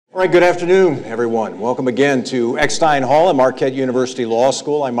All right, good afternoon, everyone. Welcome again to Eckstein Hall at Marquette University Law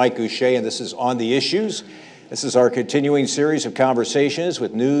School. I'm Mike Goucher, and this is On the Issues. This is our continuing series of conversations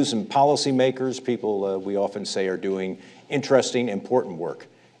with news and policymakers, people we often say are doing interesting, important work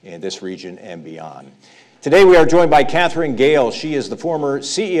in this region and beyond. Today we are joined by Katherine Gehl. She is the former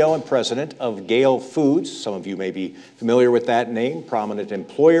CEO and president of Gehl Foods. Some of you may be familiar with that name, prominent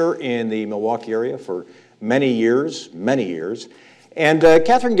employer in the Milwaukee area for many years. And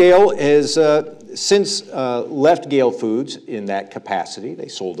Katherine Gehl has since left Gehl Foods in that capacity. They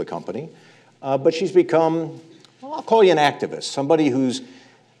sold the company. But she's become, well, I'll call you an activist, somebody who's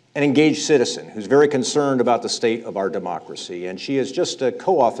an engaged citizen, who's very concerned about the state of our democracy. And she has just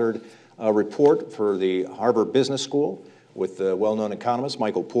co-authored a report for the Harvard Business School with the well-known economist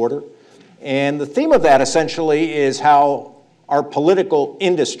Michael Porter. And the theme of that essentially is how our political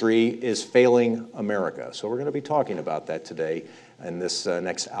industry is failing America. So we're going to be talking about that today in this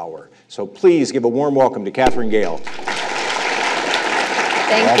next hour. So please give a warm welcome to Katherine Gehl.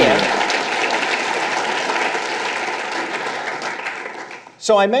 Thank you.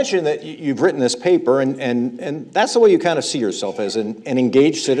 So I mentioned that you've written this paper, and that's the way you kind of see yourself, as an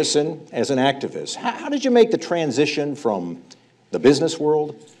engaged citizen, as an activist. How did you make the transition from the business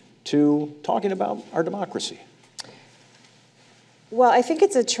world to talking about our democracy? Well, I think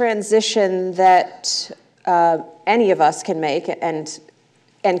it's a transition that any of us can make, and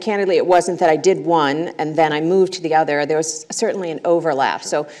candidly, it wasn't that I did one and then I moved to the other. There was certainly an overlap.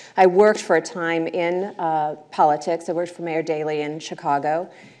 So I worked for a time in politics. I worked for Mayor Daley in Chicago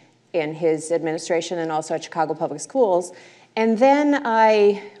in his administration and also at Chicago Public Schools. And then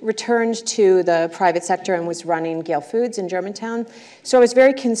I returned to the private sector and was running Gehl Foods in Germantown. So I was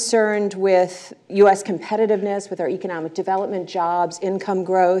very concerned with U.S. competitiveness, with our economic development, jobs, income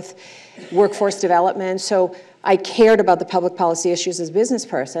growth, workforce development. So I cared about the public policy issues as a business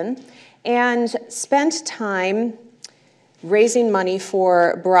person and spent time raising money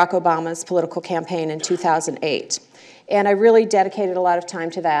for Barack Obama's political campaign in 2008. And I really dedicated a lot of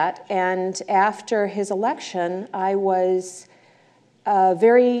time to that. And after his election, I was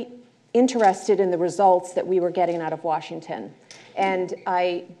very interested in the results that we were getting out of Washington. And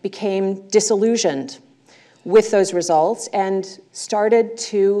I became disillusioned with those results and started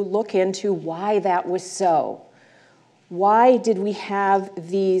to look into why that was so. Why did we have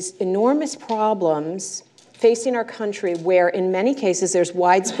these enormous problems facing our country where in many cases there's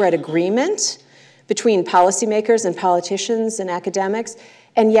widespread agreement between policymakers and politicians and academics,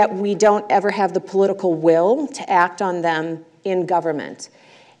 and yet we don't ever have the political will to act on them in government?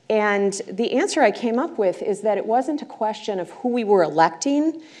 And the answer I came up with is that it wasn't a question of who we were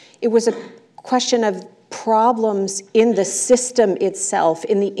electing, it was a question of problems in the system itself,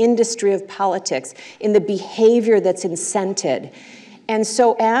 in the industry of politics, in the behavior that's incented. And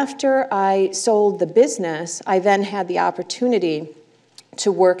so after I sold the business, I then had the opportunity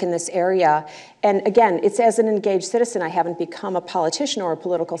to work in this area. And again, it's as an engaged citizen. I haven't become a politician or a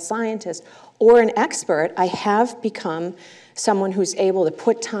political scientist or an expert. I have become someone who's able to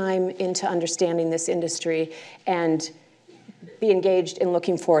put time into understanding this industry and be engaged in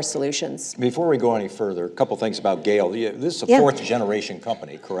looking for solutions. Before we go any further, a couple things about Gehl. This is a fourth generation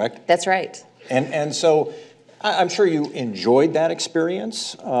company, correct? That's right. And so I'm sure you enjoyed that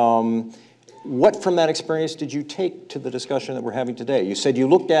experience. What from that experience did you take to the discussion that we're having today? You said you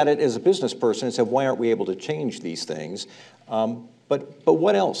looked at it as a business person and said, why aren't we able to change these things? But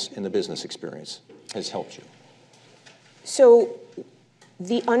what else in the business experience has helped you? So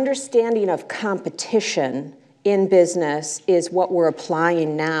the understanding of competition in business is what we're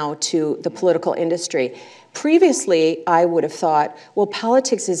applying now to the political industry. Previously, I would have thought, well,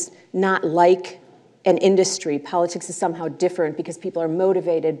 politics is not like an industry. Politics is somehow different because people are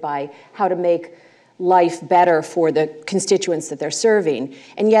motivated by how to make life better for the constituents that they're serving.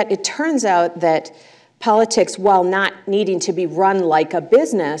 And yet it turns out that politics, while not needing to be run like a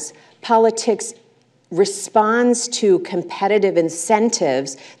business, politics responds to competitive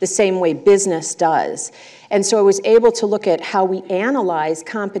incentives the same way business does. And so I was able to look at how we analyze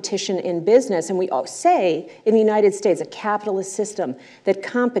competition in business, and we say in the United States, a capitalist system, that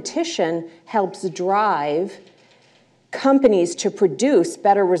competition helps drive companies to produce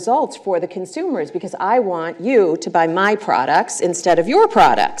better results for the consumers because I want you to buy my products instead of your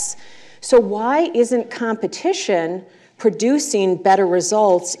products. So why isn't competition producing better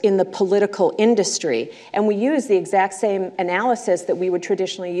results in the political industry? And we use the exact same analysis that we would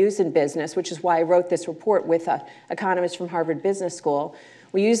traditionally use in business, which is why I wrote this report with an economist from Harvard Business School.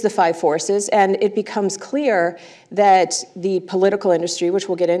 We use the 5 forces, and it becomes clear that the political industry, which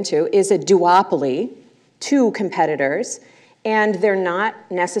we'll get into, is a duopoly, 2 competitors, and they're not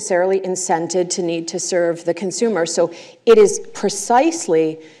necessarily incented to need to serve the consumer. So it is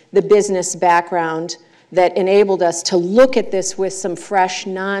precisely the business background that enabled us to look at this with some fresh,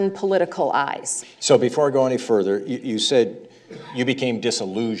 non-political eyes. So before I go any further, you said you became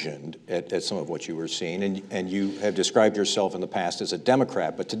disillusioned at some of what you were seeing, and you have described yourself in the past as a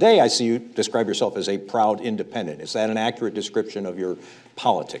Democrat, but today I see you describe yourself as a proud independent. Is that an accurate description of your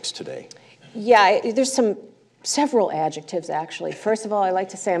politics today? Yeah, there's several adjectives, actually. First of all, I like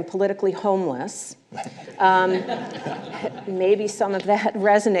to say I'm politically homeless. Maybe some of that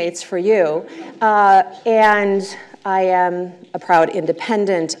resonates for you. And I am a proud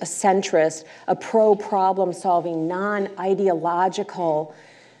independent, a centrist, a pro-problem-solving, non-ideological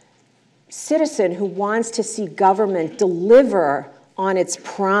citizen who wants to see government deliver on its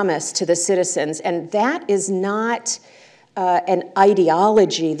promise to the citizens. And that is not an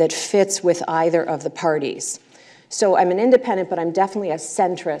ideology that fits with either of the parties. So I'm an independent, but I'm definitely a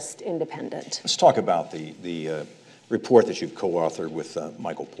centrist independent. Let's talk about the report that you've co-authored with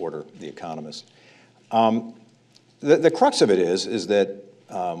Michael Porter, the economist. The crux of it is that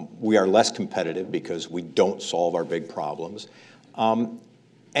we are less competitive because we don't solve our big problems.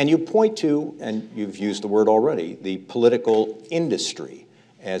 And you point to, and you've used the word already, the political industry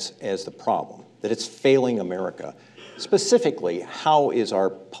as the problem, that it's failing America. Specifically, how is our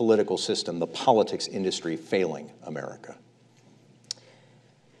political system, the politics industry, failing America?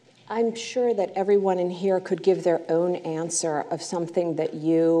 I'm sure that everyone in here could give their own answer of something that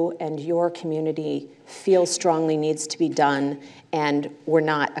you and your community feel strongly needs to be done and we're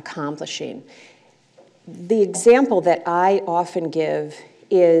not accomplishing. The example that I often give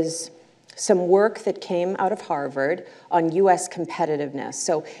is some work that came out of Harvard on U.S. competitiveness.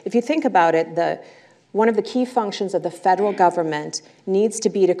 So if you think about it, one of the key functions of the federal government needs to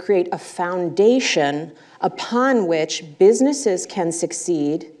be to create a foundation upon which businesses can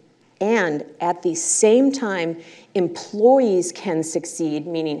succeed and at the same time employees can succeed,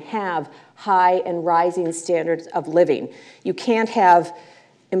 meaning have high and rising standards of living. You can't have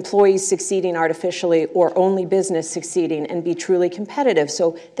employees succeeding artificially or only business succeeding and be truly competitive.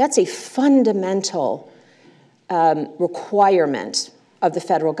 So that's a fundamental requirement of the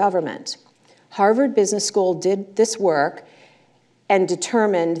federal government. Harvard Business School did this work and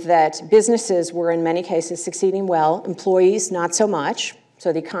determined that businesses were in many cases succeeding well, employees not so much,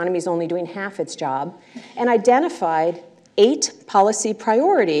 so the economy is only doing half its job, and identified 8 policy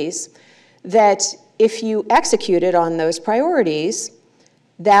priorities that if you executed on those priorities,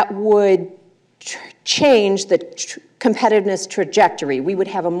 that would change the competitiveness trajectory. We would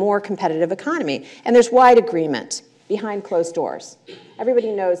have a more competitive economy. And there's wide agreement behind closed doors.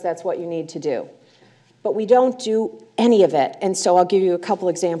 Everybody knows that's what you need to do. But we don't do any of it. And so I'll give you a couple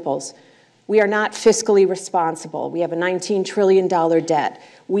examples. We are not fiscally responsible. We have a $19 trillion debt.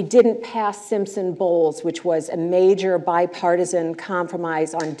 We didn't pass Simpson-Bowles, which was a major bipartisan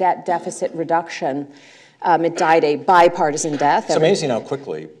compromise on debt deficit reduction. It died a bipartisan death. It's amazing how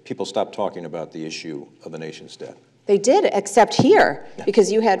quickly people stopped talking about the issue of the nation's debt. They did, except here,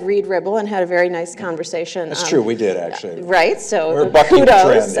 because you had Reed Ribble and had a very nice conversation. That's true, we did actually. Right, so we're bucking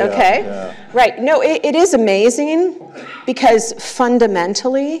kudos, the trend, okay. Yeah. Right, no, it is amazing because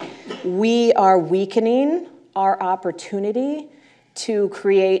fundamentally we are weakening our opportunity to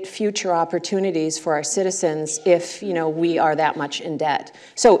create future opportunities for our citizens if, we are that much in debt.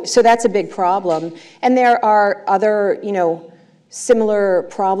 So that's a big problem. And there are other, similar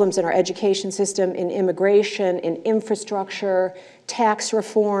problems in our education system, in immigration, in infrastructure, tax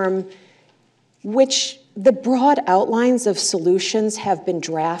reform, which the broad outlines of solutions have been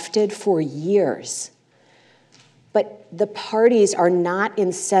drafted for years. But the parties are not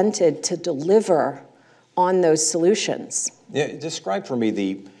incented to deliver on those solutions. Yeah, describe for me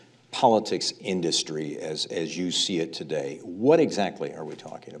the politics industry as you see it today. What exactly are we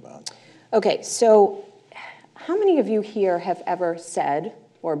talking about? Okay, so how many of you here have ever said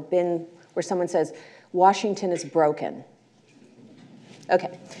or been where someone says, Washington is broken?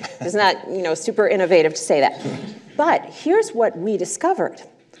 Okay, it's not, super innovative to say that. But here's what we discovered.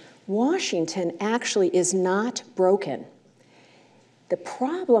 Washington actually is not broken. The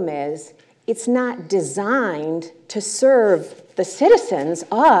problem is it's not designed to serve the citizens,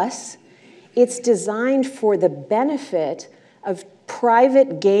 us. It's designed for the benefit of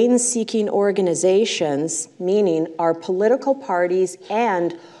private gain-seeking organizations, meaning our political parties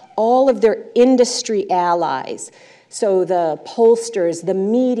and all of their industry allies. So the pollsters, the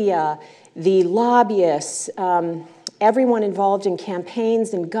media, the lobbyists, everyone involved in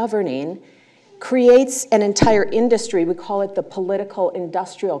campaigns and governing creates an entire industry. We call it the political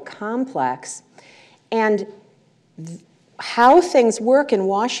industrial complex. And how things work in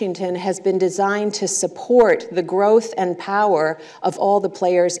Washington has been designed to support the growth and power of all the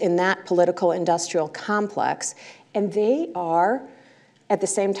players in that political industrial complex. And they are, at the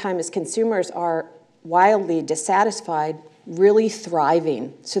same time as consumers are wildly dissatisfied, really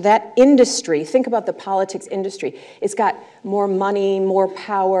thriving. So that industry, think about the politics industry, it's got more money, more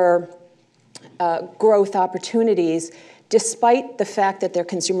power, growth opportunities, despite the fact that their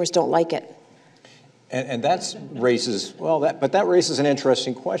consumers don't like it. And that raises, well, that raises an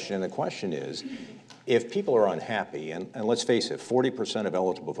interesting question. And the question is, if people are unhappy, and let's face it, 40% of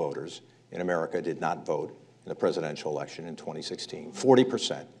eligible voters in America did not vote in the presidential election in 2016.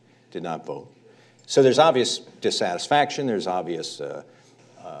 40% did not vote. So there's obvious dissatisfaction. There's obvious a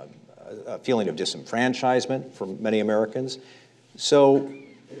feeling of disenfranchisement for many Americans. So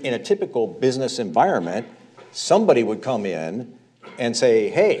in a typical business environment, somebody would come in and say,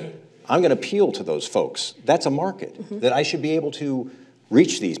 hey, I'm going to appeal to those folks. That's a market, that I should be able to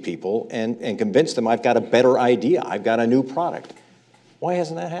reach these people and convince them I've got a better idea, I've got a new product. Why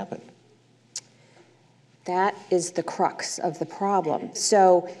hasn't that happened? That is the crux of the problem.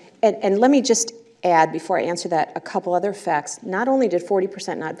 So, and let me just add, before I answer that, a couple other facts. Not only did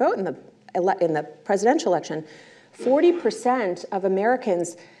 40% not vote in the presidential election, 40% of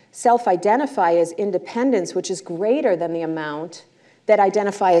Americans self-identify as independents, which is greater than the amount that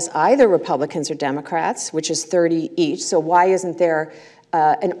identify as either Republicans or Democrats, which is 30 each. So why isn't there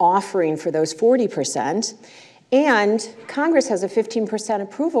an offering for those 40%? And Congress has a 15%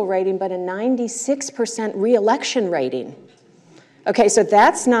 approval rating, but a 96% reelection rating. Okay, so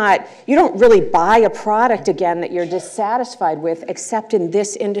that's not, you don't really buy a product again that you're dissatisfied with, except in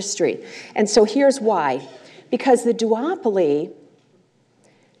this industry. And so here's why. Because the duopoly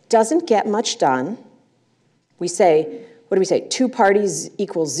doesn't get much done. We say, what do we say? 2 parties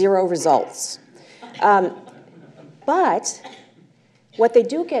equals 0 results. But what they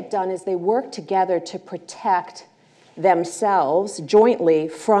do get done is they work together to protect themselves jointly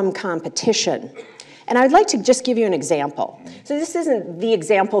from competition. And I'd like to just give you an example. So this isn't the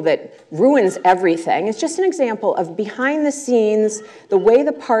example that ruins everything. It's just an example of behind the scenes, the way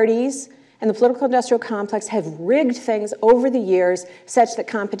the parties and the political industrial complex have rigged things over the years such that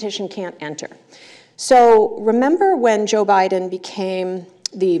competition can't enter. So remember when Joe Biden became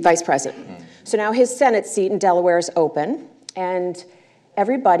the vice president? So now his Senate seat in Delaware is open, and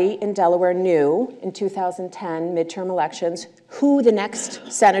everybody in Delaware knew in 2010 midterm elections who the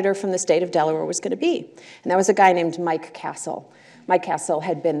next senator from the state of Delaware was going to be. And that was a guy named Mike Castle. Mike Castle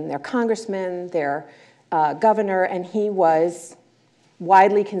had been their congressman, their governor, and he was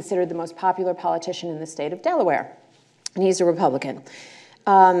widely considered the most popular politician in the state of Delaware. And he's a Republican.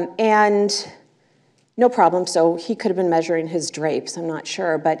 And no problem, so he could have been measuring his drapes, I'm not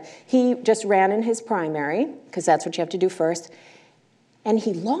sure, but he just ran in his primary, because that's what you have to do first, and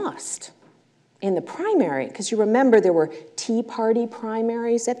he lost in the primary, because you remember there were Tea Party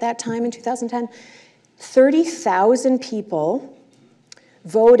primaries at that time in 2010. 30,000 people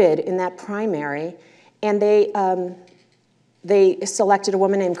voted in that primary, and they selected a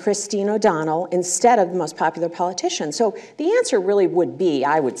woman named Christine O'Donnell instead of the most popular politician. So the answer really would be,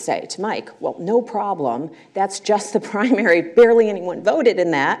 I would say to Mike, well, no problem. That's just the primary. Barely anyone voted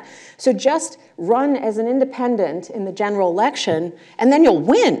in that. So just run as an independent in the general election, and then you'll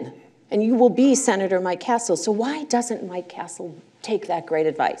win, and you will be Senator Mike Castle. So why doesn't Mike Castle take that great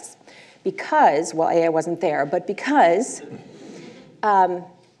advice? Because, well, A, I wasn't there, but because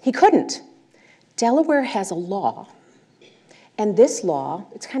he couldn't. Delaware has a law. And this law,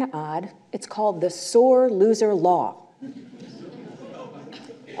 it's kind of odd, it's called the sore loser law.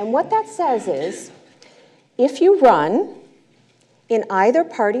 And what that says is, if you run in either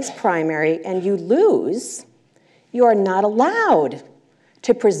party's primary and you lose, you are not allowed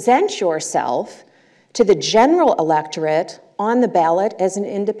to present yourself to the general electorate on the ballot as an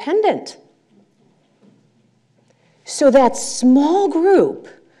independent. So that small group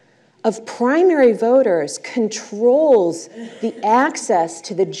of primary voters controls the access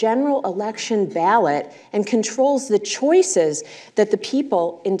to the general election ballot and controls the choices that the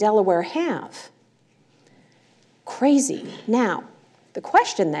people in Delaware have. Crazy. Now, the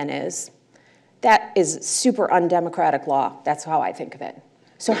question then is, that is super undemocratic law. That's how I think of it.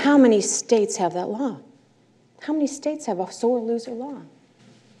 So how many states have that law? How many states have a sore loser law?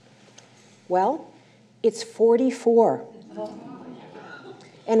 Well, it's 44.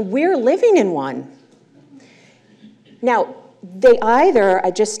 And we're living in one. Now, they either,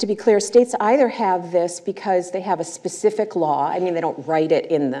 just to be clear, states either have this because they have a specific law. I mean, they don't write it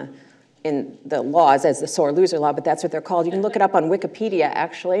in the laws as the sore loser law, but that's what they're called. You can look it up on Wikipedia,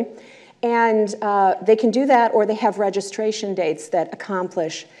 actually. And they can do that, or they have registration dates that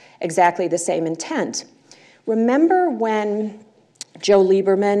accomplish exactly the same intent. Remember when Joe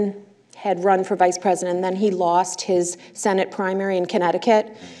Lieberman had run for vice president, and then he lost his Senate primary in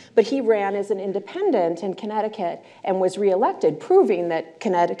Connecticut? But he ran as an independent in Connecticut and was reelected, proving that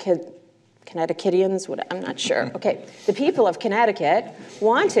Connecticutians, I'm not sure. Okay, the people of Connecticut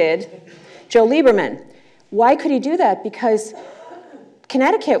wanted Joe Lieberman. Why could he do that? Because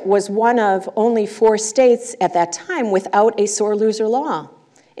Connecticut was one of only 4 states at that time without a sore loser law.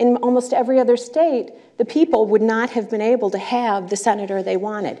 In almost every other state, the people would not have been able to have the senator they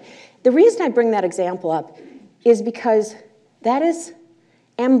wanted. The reason I bring that example up is because that is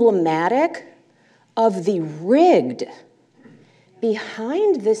emblematic of the rigged,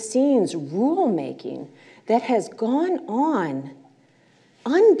 behind-the-scenes rulemaking that has gone on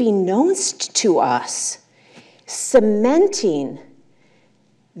unbeknownst to us, cementing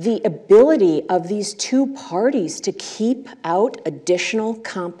the ability of these 2 parties to keep out additional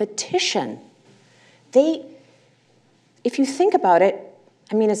competition. If you think about it,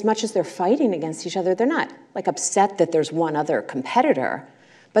 I mean, as much as they're fighting against each other, they're not like upset that there's one other competitor,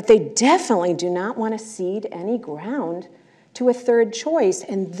 but they definitely do not want to cede any ground to a third choice.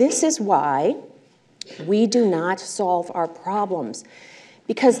 And this is why we do not solve our problems,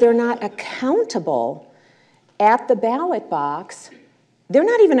 because they're not accountable at the ballot box. They're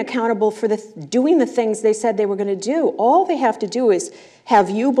not even accountable for doing the things they said they were going to do. All they have to do is have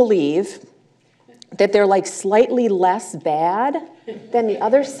you believe that they're like slightly less bad than the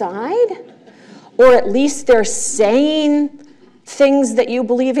other side, or at least they're saying things that you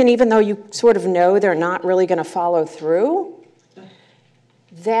believe in, even though you sort of know they're not really going to follow through.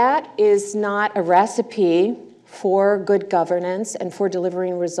 That is not a recipe for good governance and for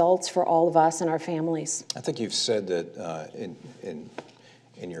delivering results for all of us and our families. I think you've said that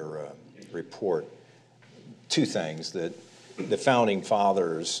in your report 2 things, that the Founding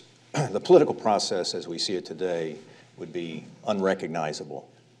Fathers, the political process as we see it today, would be unrecognizable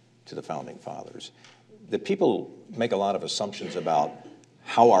to the Founding Fathers. That people make a lot of assumptions about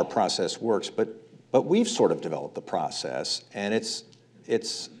how our process works, but we've sort of developed the process, and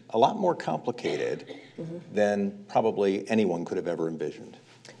it's a lot more complicated than probably anyone could have ever envisioned.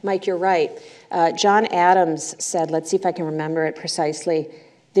 Mike, you're right. John Adams said, let's see if I can remember it precisely,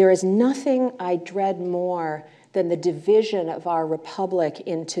 "There is nothing I dread more than the division of our republic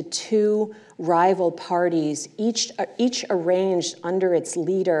into 2 rival parties, each arranged under its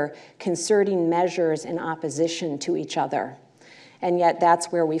leader, concerting measures in opposition to each other." And yet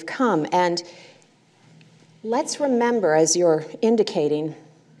that's where we've come. And let's remember, as you're indicating,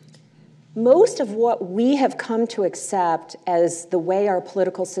 most of what we have come to accept as the way our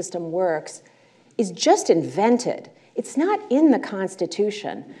political system works is just invented. It's not in the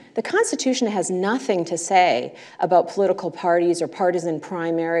Constitution. The Constitution has nothing to say about political parties or partisan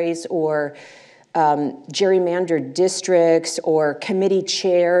primaries or gerrymandered districts or committee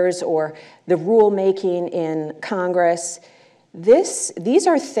chairs or the rulemaking in Congress. These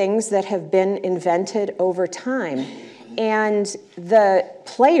are things that have been invented over time. And the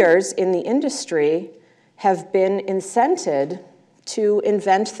players in the industry have been incented to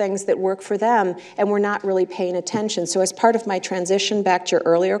invent things that work for them, and we're not really paying attention. So as part of my transition, back to your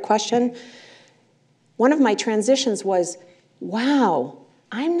earlier question, one of my transitions was, wow,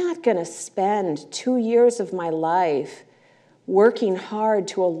 I'm not going to spend 2 years of my life working hard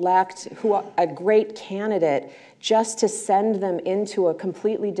to elect a great candidate just to send them into a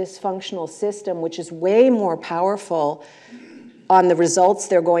completely dysfunctional system, which is way more powerful on the results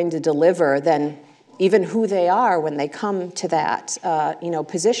they're going to deliver than even who they are when they come to that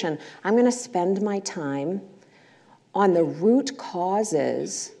position. I'm going to spend my time on the root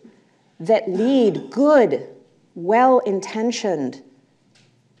causes that lead good, well-intentioned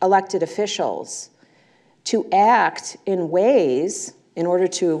elected officials to act in ways, in order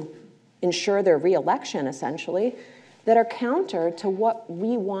to ensure their reelection, essentially, that are counter to what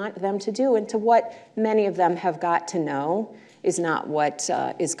we want them to do and to what many of them have got to know is not what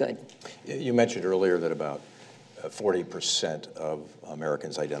is good. You mentioned earlier that about 40% of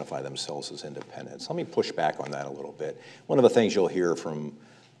Americans identify themselves as independents. Let me push back on that a little bit. One of the things you'll hear from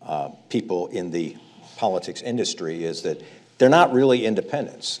people in the politics industry is that they're not really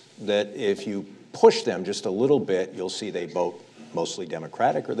independents, that if you push them just a little bit, you'll see they vote mostly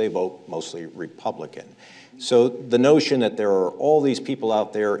Democratic or they vote mostly Republican. So the notion that there are all these people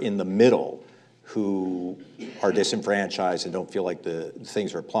out there in the middle who are disenfranchised and don't feel like the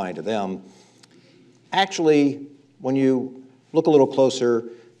things are applying to them, actually, when you look a little closer,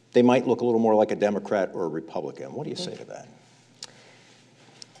 they might look a little more like a Democrat or a Republican. What do you say to that?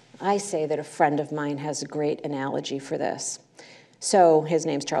 I say that a friend of mine has a great analogy for this. So his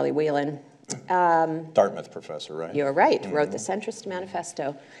name's Charlie Whelan. Dartmouth professor, right? You're right, wrote the Centrist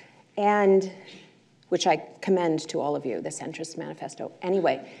Manifesto, and which I commend to all of you, the Centrist Manifesto.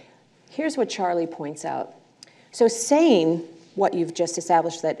 Anyway, here's what Charlie points out. So saying what you've just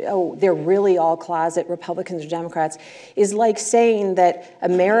established, that, oh, they're really all closet Republicans or Democrats, is like saying that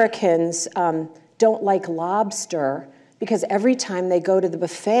Americans don't like lobster because every time they go to the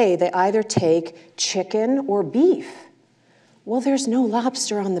buffet, they either take chicken or beef. Well, there's no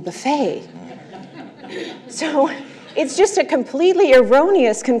lobster on the buffet. So it's just a completely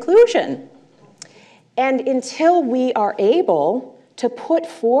erroneous conclusion. And until we are able to put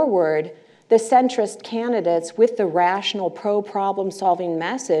forward the centrist candidates with the rational pro-problem-solving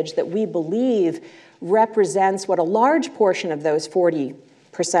message that we believe represents what a large portion of those 40%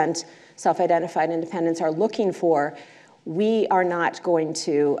 self-identified independents are looking for, we are not going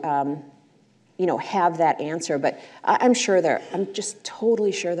to have that answer. But I'm just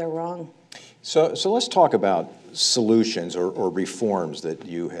totally sure they're wrong. So let's talk about solutions or reforms that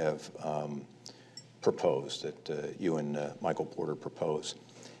you have proposed, that you and Michael Porter propose.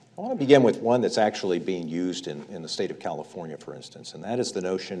 I want to begin with one that's actually being used in the state of California, for instance, and that is the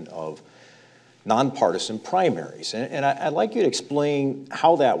notion of nonpartisan primaries. And I'd like you to explain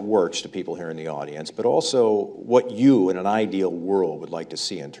how that works to people here in the audience, but also what you, in an ideal world, would like to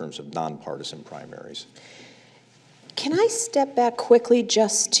see in terms of nonpartisan primaries. Can I step back quickly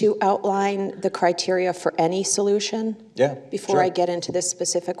just to outline the criteria for any solution? Yeah, before sure. I get into this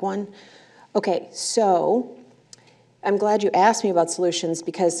specific one? Okay, so I'm glad you asked me about solutions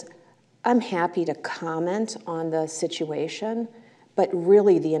because I'm happy to comment on the situation, but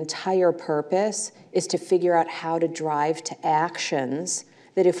really the entire purpose is to figure out how to drive to actions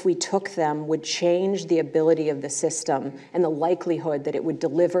that if we took them would change the ability of the system and the likelihood that it would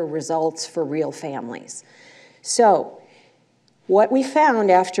deliver results for real families. So what we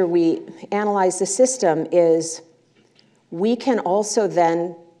found after we analyzed the system is we can also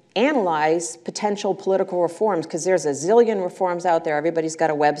then analyze potential political reforms, because there's a zillion reforms out there. Everybody's got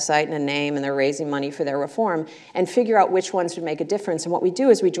a website and a name, and they're raising money for their reform, and figure out which ones would make a difference. And what we do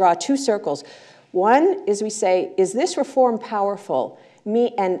is we draw two circles. One is we say, is this reform powerful?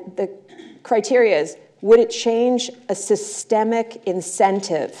 And the criteria is, would it change a systemic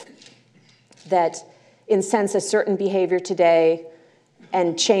incentive that incents a certain behavior today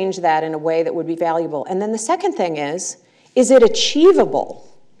and change that in a way that would be valuable? And then the second thing is it achievable?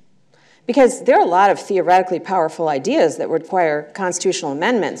 Because there are a lot of theoretically powerful ideas that require constitutional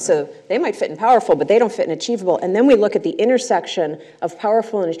amendments, so they might fit in powerful, but they don't fit in achievable. And then we look at the intersection of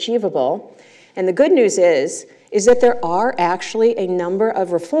powerful and achievable, and the good news is that there are actually a number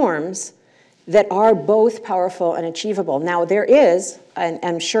of reforms that are both powerful and achievable. Now there is, and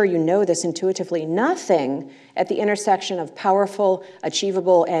I'm sure you know this intuitively, nothing at the intersection of powerful,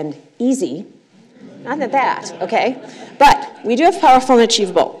 achievable, and easy. Not that, okay? But we do have powerful and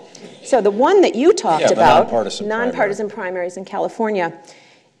achievable. So the one that you talked about, nonpartisan primaries in California,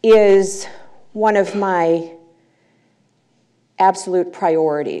 is one of my absolute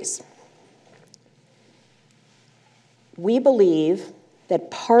priorities. We believe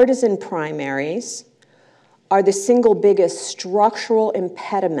that partisan primaries are the single biggest structural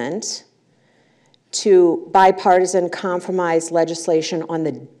impediment to bipartisan compromise legislation on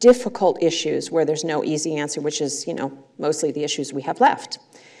the difficult issues where there's no easy answer, which is, mostly the issues we have left.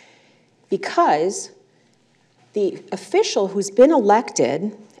 Because the official who's been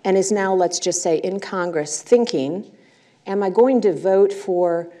elected and is now, let's just say, in Congress thinking, am I going to vote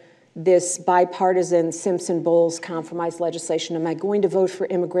for this bipartisan Simpson-Bowles compromise legislation? Am I going to vote for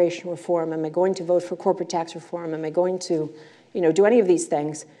immigration reform? Am I going to vote for corporate tax reform? Am I going to, do any of these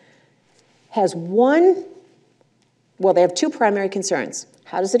things? Has one, well, they have two primary concerns.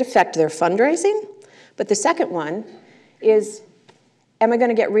 How does it affect their fundraising? But the second one is, am I going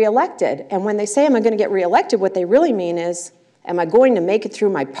to get reelected? And when they say, am I going to get reelected, what they really mean is, am I going to make it through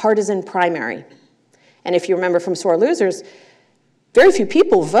my partisan primary? And if you remember from Sore Losers, very few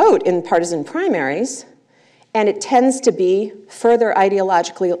people vote in partisan primaries, and it tends to be further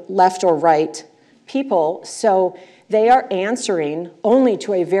ideologically left or right people. So they are answering only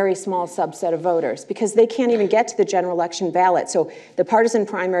to a very small subset of voters because they can't even get to the general election ballot. So the partisan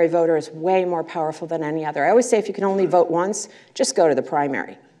primary voter is way more powerful than any other. I always say if you can only vote once, just go to the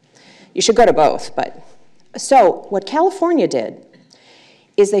primary. You should go to both. But so what California did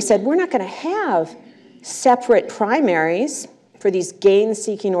is they said, we're not going to have separate primaries for these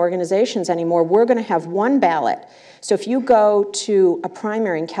gain-seeking organizations anymore. We're going to have one ballot. So if you go to a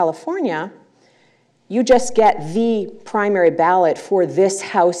primary in California, You just get the primary ballot for this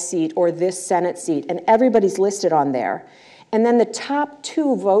House seat or this Senate seat, and everybody's listed on there. And then the top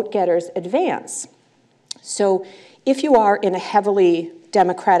 2 vote getters advance. So if you are in a heavily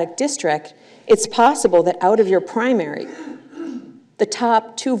Democratic district, it's possible that out of your primary, the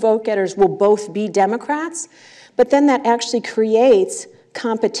top 2 vote getters will both be Democrats, but then that actually creates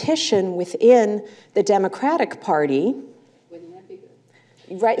competition within the Democratic Party. Wouldn't that be good?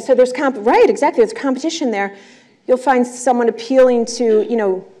 Right, so there's right, exactly, there's competition there. You'll find someone appealing to, you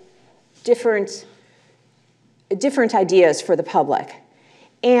know, different ideas for the public.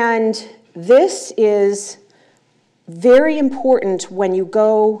 And this is very important when you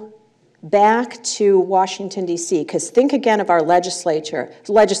go back to Washington, D.C., because think again of our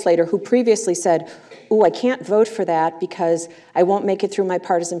legislator who previously said, ooh, I can't vote for that because I won't make it through my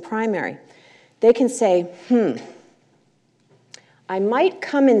partisan primary. They can say, I might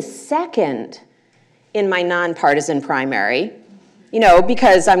come in second in my nonpartisan primary, you know,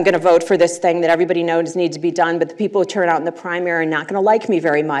 because I'm going to vote for this thing that everybody knows needs to be done, but the people who turn out in the primary are not going to like me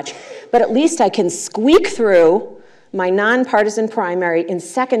very much. But at least I can squeak through my nonpartisan primary in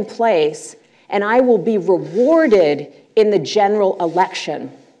second place, and I will be rewarded in the general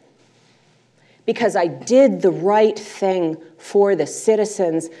election because I did the right thing for the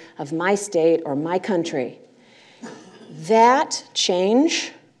citizens of my state or my country. That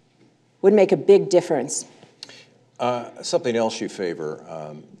change would make a big difference. Something else you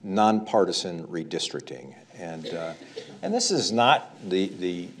favor, nonpartisan redistricting. And this is not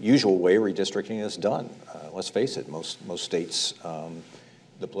the usual way redistricting is done. Let's face it, most states,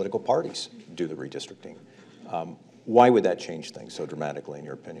 the political parties do the redistricting. Why would that change things so dramatically, in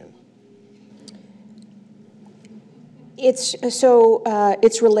your opinion?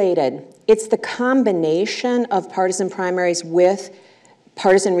 It's related. It's the combination of partisan primaries with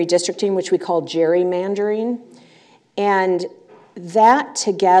partisan redistricting, which we call gerrymandering. And that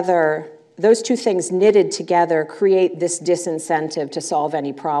together, those 2 things knitted together create this disincentive to solve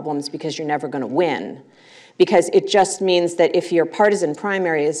any problems because you're never going to win. Because it just means that if your partisan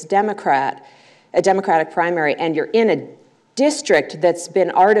primary is a Democratic primary, and you're in a district that's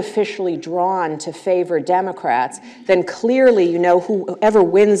been artificially drawn to favor Democrats, then clearly you know whoever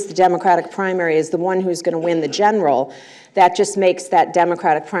wins the Democratic primary is the one who's going to win the general. That just makes that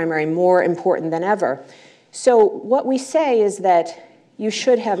Democratic primary more important than ever. So what we say is that you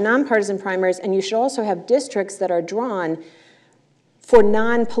should have nonpartisan primaries, and you should also have districts that are drawn for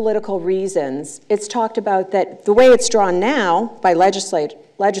non-political reasons. It's talked about that the way it's drawn now by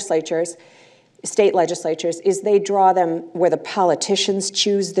legislatures, state legislatures, is they draw them where the politicians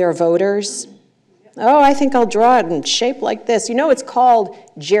choose their voters. Oh, I think I'll draw it in shape like this. You know, it's called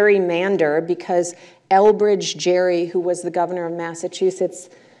gerrymander because Elbridge Gerry, who was the governor of Massachusetts,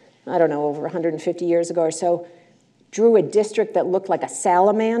 I don't know, over 150 years ago or so, drew a district that looked like a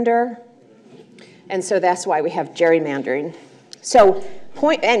salamander. And so that's why we have gerrymandering. So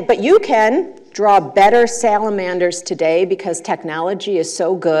but you can draw better salamanders today because technology is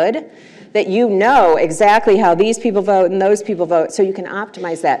so good that you know exactly how these people vote and those people vote, so you can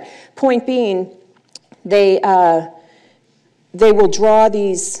optimize that. Point being, they will draw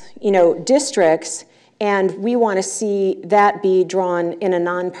these, you know, districts, and we want to see that be drawn in a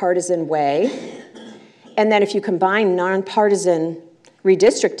nonpartisan way. And then if you combine nonpartisan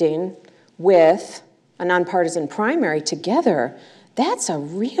redistricting with a nonpartisan primary together, that's a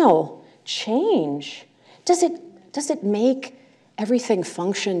real change. Does it make everything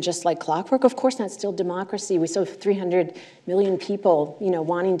function just like clockwork? Of course not. Still democracy. We still have 300 million people, you know,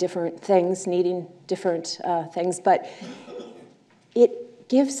 wanting different things, needing different things, but it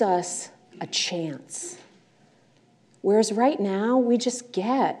gives us a chance. Whereas right now, we just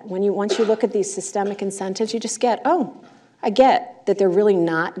get, once you look at these systemic incentives, you just get, oh, I get that they're really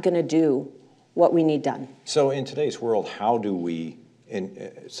not going to do what we need done. So in today's world, how do we,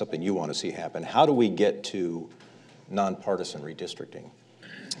 something you want to see happen, how do we get to nonpartisan redistricting?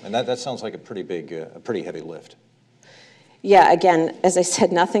 And that sounds like a pretty big, a pretty heavy lift. Yeah, again, as I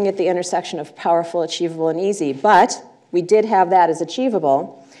said, nothing at the intersection of powerful, achievable, and easy, but we did have that as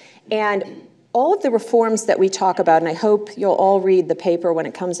achievable. And all of the reforms that we talk about, and I hope you'll all read the paper when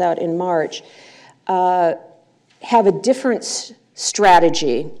it comes out in March, have a different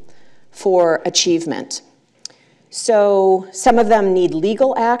strategy for achievement. So some of them need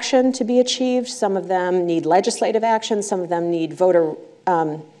legal action to be achieved, some of them need legislative action, some of them need voter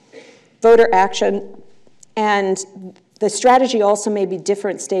action, and the strategy also may be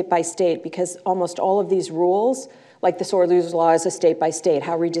different state by state because almost all of these rules, like the sore loser law, is a state by state.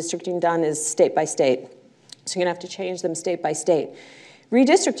 How redistricting done is state by state. So you're gonna have to change them state by state.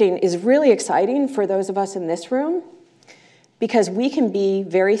 Redistricting is really exciting for those of us in this room because we can be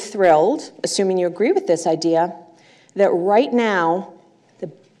very thrilled, assuming you agree with this idea, that right now, the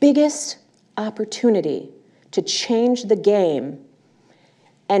biggest opportunity to change the game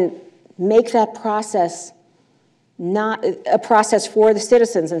and make that process not a process for the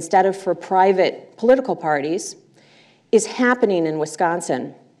citizens instead of for private political parties is happening in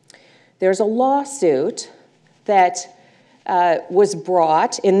Wisconsin. There's a lawsuit that was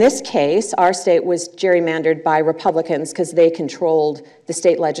brought. In this case, our state was gerrymandered by Republicans because they controlled the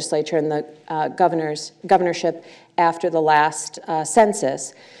state legislature and the governorship after the last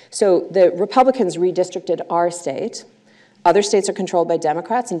census. So the Republicans redistricted our state. Other states are controlled by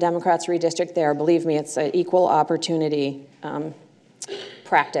Democrats, and Democrats redistrict there. Believe me, it's an equal opportunity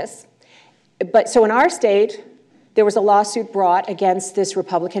practice. But so in our state, there was a lawsuit brought against this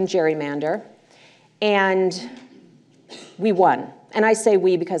Republican gerrymander, and we won. And I say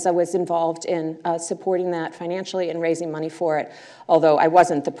we because I was involved in supporting that financially and raising money for it, although I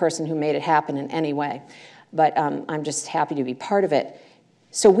wasn't the person who made it happen in any way. But I'm just happy to be part of it.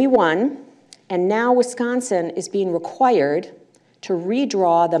 So we won. And now Wisconsin is being required to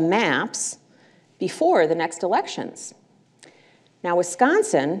redraw the maps before the next elections. Now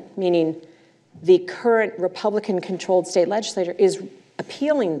Wisconsin, meaning the current Republican-controlled state legislature, is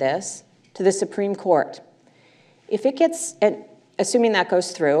appealing this to the Supreme Court. If it gets, and assuming that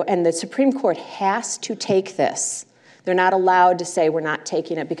goes through, and the Supreme Court has to take this, they're not allowed to say we're not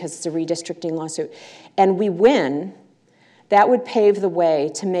taking it because it's a redistricting lawsuit, and we win, that would pave the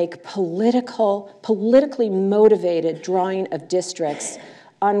way to make politically motivated drawing of districts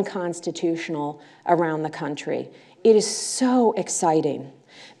unconstitutional around the country. It is so exciting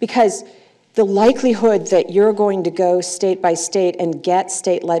because the likelihood that you're going to go state by state and get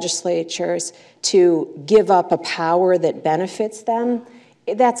state legislatures to give up a power that benefits them,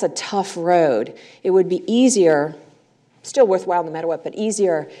 that's a tough road. It would be easier, still worthwhile no matter what, but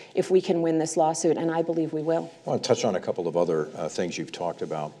easier if we can win this lawsuit, and I believe we will. I want to touch on a couple of other things you've talked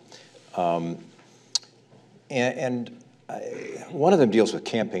about. One of them deals with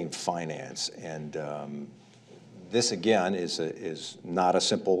campaign finance, and this, again, is not a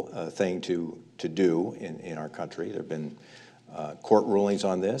simple thing to do in our country. There have been court rulings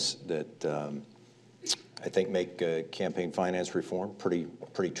on this that I think make campaign finance reform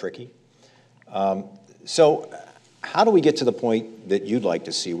pretty tricky. So how do we get to the point that you'd like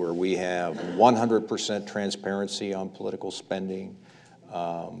to see where we have 100% transparency on political spending?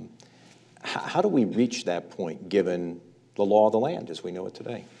 How do we reach that point given the law of the land as we know it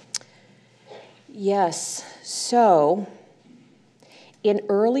today? Yes, so in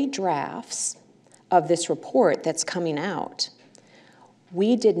early drafts of this report that's coming out,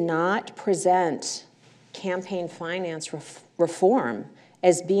 we did not present campaign finance reform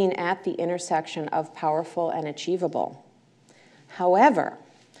as being at the intersection of powerful and achievable. However,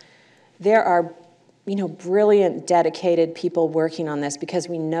 there are brilliant, dedicated people working on this because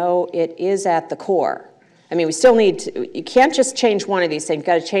we know it is at the core. I mean, we still need to, you can't just change one of these things. You've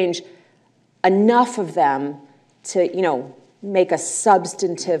got to change enough of them to, make a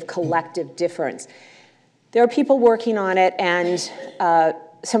substantive collective difference. There are people working on it, and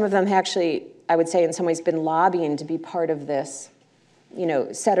some of them actually, I would say in some ways, been lobbying to be part of this,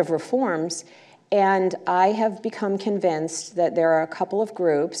 set of reforms. And I have become convinced that there are a couple of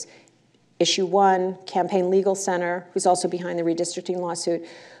groups, Issue One, Campaign Legal Center, who's also behind the redistricting lawsuit,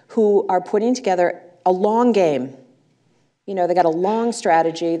 who are putting together a long game. They got a long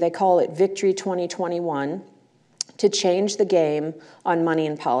strategy. They call it Victory 2021 to change the game on money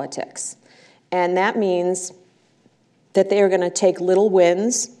in politics. And that means that they are going to take little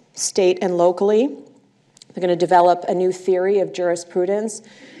wins, state and locally. They're going to develop a new theory of jurisprudence.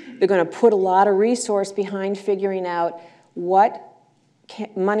 They're going to put a lot of resource behind figuring out what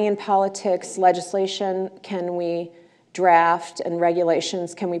money in politics legislation can we draft and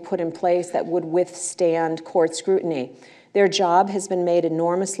regulations can we put in place that would withstand court scrutiny. Their job has been made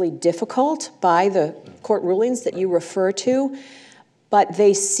enormously difficult by the court rulings that you refer to, but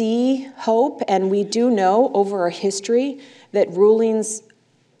they see hope, and we do know over our history that rulings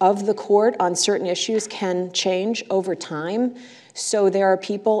of the court on certain issues can change over time. So there are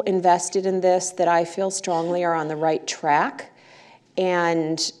people invested in this that I feel strongly are on the right track.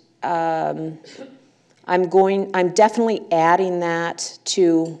 And I'm definitely adding that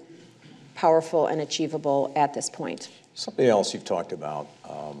to powerful and achievable at this point. Something else you've talked about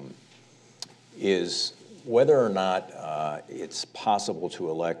is whether or not it's possible to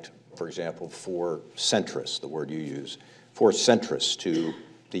elect, for example, 4 centrists, the word you use, 4 centrists to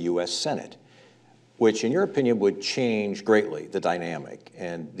the U.S. Senate. which in your opinion would change greatly the dynamic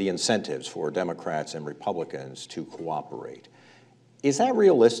and the incentives for Democrats and Republicans to cooperate. Is that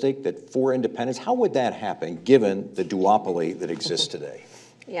realistic, that 4 independents, how would that happen given the duopoly that exists today?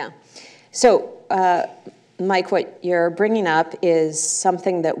 Yeah. So, Mike, what you're bringing up is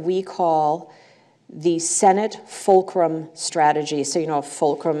something that we call the Senate fulcrum strategy. So, you know, a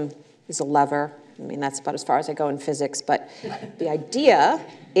fulcrum is a lever. I mean, that's about as far as I go in physics. But the idea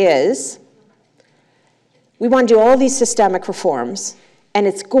is we want to do all these systemic reforms, and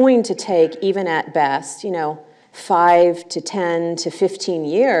it's going to take, even at best, you know, 5 to 10 to 15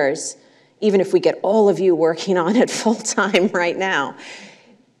 years, even if we get all of you working on it full time right now.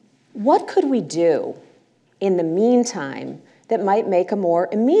 What could we do in the meantime that might make a more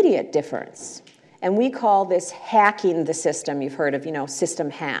immediate difference? And we call this hacking the system. You've heard of, you know, system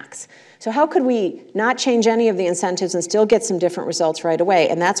hacks. So how could we not change any of the incentives and still get some different results right away?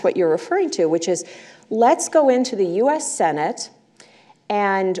 And that's what you're referring to, which is let's go into the US Senate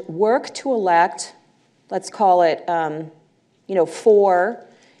and work to elect, let's call it, 4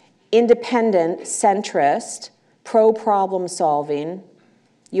 independent, centrist, pro-problem solving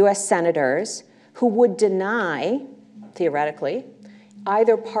US senators who would deny, theoretically,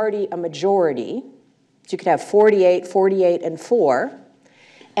 either party a majority. So you could have 48, 48, and 4.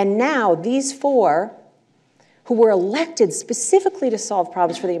 And now these 4, who were elected specifically to solve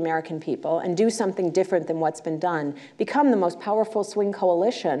problems for the American people and do something different than what's been done, become the most powerful swing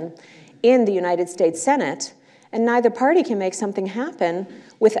coalition in the United States Senate. And neither party can make something happen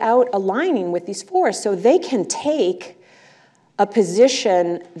without aligning with these 4. So they can take a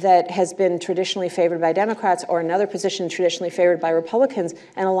position that has been traditionally favored by Democrats or another position traditionally favored by Republicans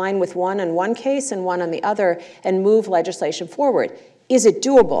and align with one in one case and one on the other and move legislation forward. Is it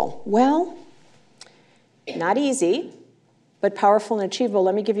doable? Well, not easy, but powerful and achievable.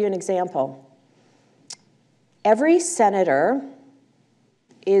 Let me give you an example. Every senator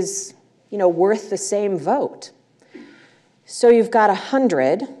is, worth the same vote. So you've got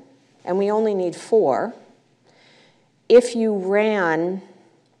 100, and we only need 4. If you ran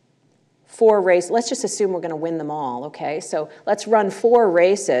 4 races, let's just assume we're going to win them all, okay? So let's run 4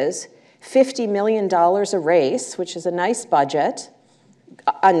 races, $50 million a race, which is a nice budget.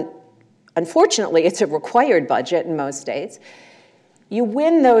 Unfortunately, it's a required budget in most states. You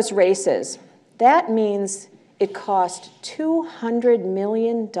win those races. That means it cost $200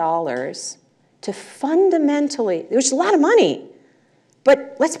 million to fundamentally, which is a lot of money,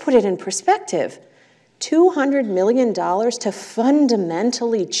 but let's put it in perspective. $200 million to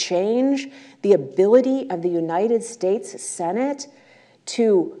fundamentally change the ability of the United States Senate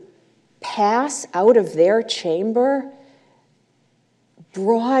to pass out of their chamber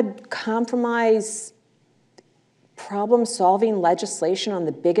broad compromise problem-solving legislation on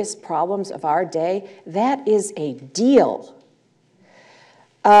the biggest problems of our day. That is a deal.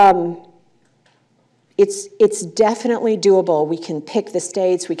 It's definitely doable. We can pick the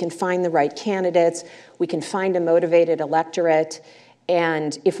states, we can find the right candidates, we can find a motivated electorate,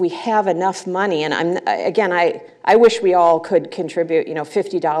 and if we have enough money, and I wish we all could contribute,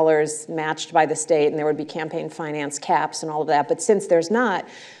 $50 matched by the state, and there would be campaign finance caps and all of that, but since there's not,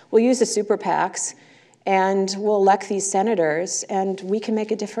 we'll use the super PACs, and we'll elect these senators, and we can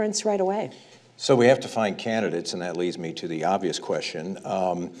make a difference right away. So we have to find candidates, and that leads me to the obvious question.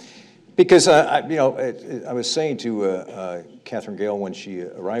 Because, I was saying to Katherine Gehl when she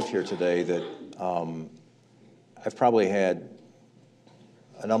arrived here today that I've probably had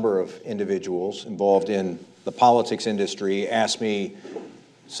a number of individuals involved in the politics industry ask me,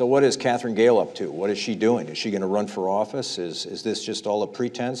 so what is Katherine Gehl up to? What is she doing? Is she going to run for office? Is this just all a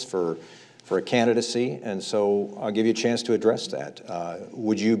pretense for a candidacy? And so I'll give you a chance to address that.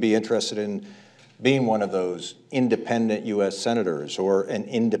 Would you be interested in being one of those independent U.S. senators or an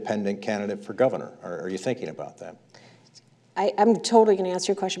independent candidate for governor? Are you thinking about that? I'm totally going to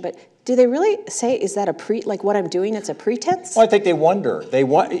answer your question, but do they really say, is that like what I'm doing, it's a pretense? Well, I think they wonder.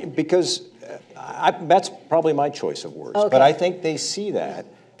 Because that's probably my choice of words. Okay. But I think they see that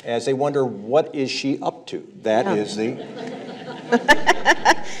as they wonder, what is she up to? That is the...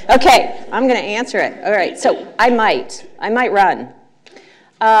 Okay, I'm going to answer it. All right, so I might run.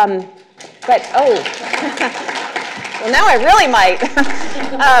 But, well, now I really might.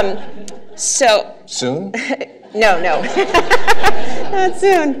 Soon? No. Not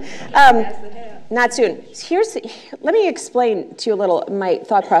soon. Not soon. Let me explain to you a little my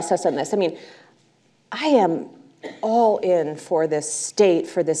thought process on this. I mean, I am all in for this state,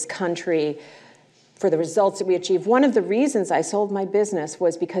 for this country, for the results that we achieve. One of the reasons I sold my business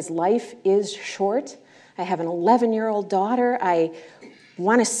was because life is short. I have an 11-year-old daughter. I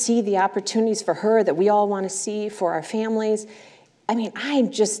want to see the opportunities for her that we all want to see for our families. I mean,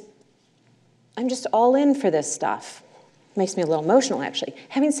 I'm just all in for this stuff. Makes me a little emotional, actually.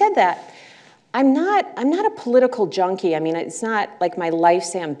 Having said that, I'm not a political junkie. I mean, it's not like my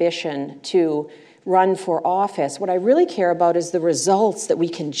life's ambition to run for office. What I really care about is the results that we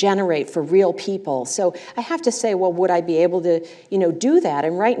can generate for real people. So I have to say, well, would I be able to, do that?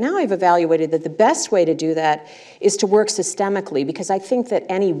 And right now I've evaluated that the best way to do that is to work systemically, because I think that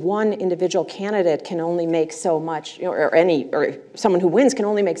any one individual candidate can only make so much, or someone who wins can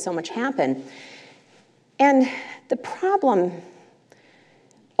only make so much happen. And the problem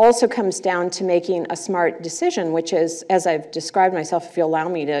also comes down to making a smart decision, which is, as I've described myself, if you allow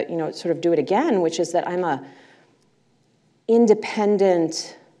me to, sort of do it again, which is that I'm a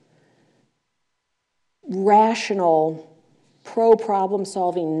independent, rational,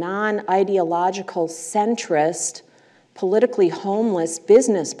 pro-problem-solving, non-ideological, centrist, politically homeless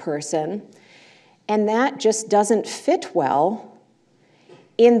business person, and that just doesn't fit well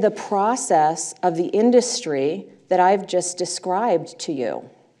in the process of the industry that I've just described to you.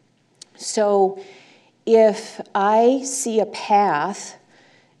 So if I see a path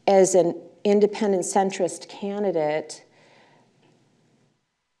as an independent centrist candidate,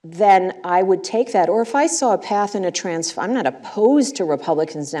 then I would take that. Or if I saw a path in I'm not opposed to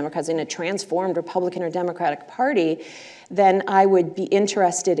Republicans, Democrats, in a transformed Republican or Democratic Party, then I would be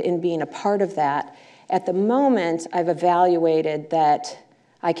interested in being a part of that. At the moment, I've evaluated that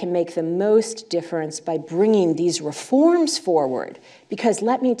I can make the most difference by bringing these reforms forward. Because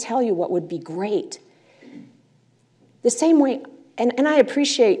let me tell you what would be great. The same way, and I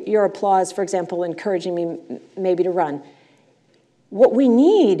appreciate your applause, for example, encouraging me maybe to run. What we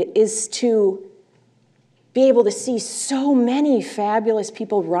need is to be able to see so many fabulous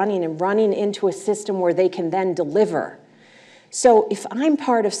people running into a system where they can then deliver. So if I'm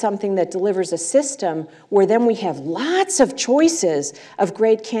part of something that delivers a system where then we have lots of choices of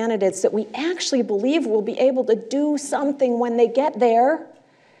great candidates that we actually believe will be able to do something when they get there,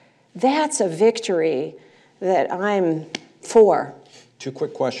 that's a victory that I'm for. 2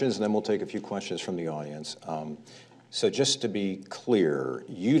 quick questions, and then we'll take a few questions from the audience. So just to be clear,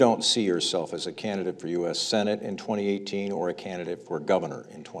 you don't see yourself as a candidate for U.S. Senate in 2018 or a candidate for governor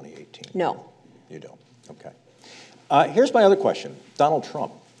in 2018? No. You don't? Okay. Here's my other question. Donald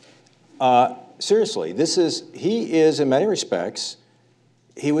Trump. Seriously, he is, in many respects,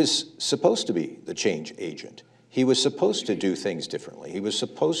 he was supposed to be the change agent. He was supposed to do things differently. He was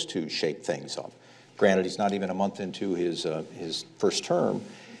supposed to shake things up. Granted, he's not even a month into his first term.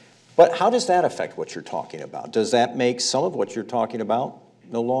 But how does that affect what you're talking about? Does that make some of what you're talking about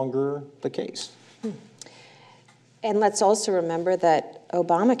no longer the case? And let's also remember that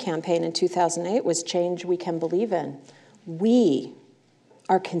Obama campaign in 2008 was change we can believe in. We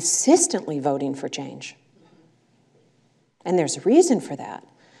are consistently voting for change. And there's a reason for that,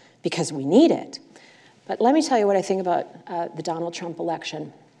 because we need it. But let me tell you what I think about the Donald Trump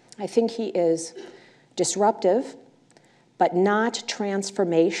election. I think he is disruptive, but not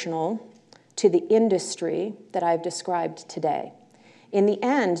transformational to the industry that I've described today. In the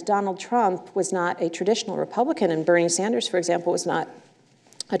end, Donald Trump was not a traditional Republican, and Bernie Sanders, for example, was not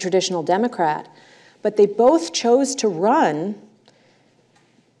a traditional Democrat. But they both chose to run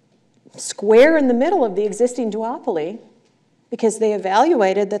square in the middle of the existing duopoly because they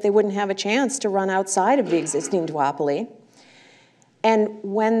evaluated that they wouldn't have a chance to run outside of the existing duopoly. And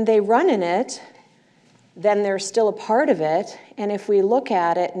when they run in it, then they're still a part of it. And if we look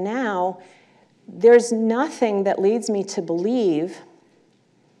at it now, there's nothing that leads me to believe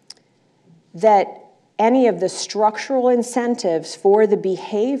that any of the structural incentives for the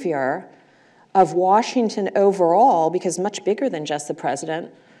behavior of Washington overall, because much bigger than just the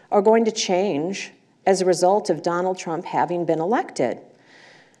president, are going to change as a result of Donald Trump having been elected.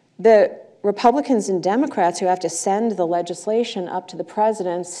 The Republicans and Democrats who have to send the legislation up to the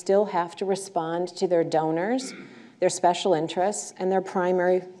president still have to respond to their donors, their special interests, and their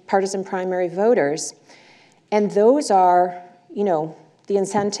partisan primary voters. And those are, the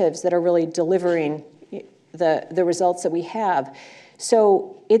incentives that are really delivering the results that we have.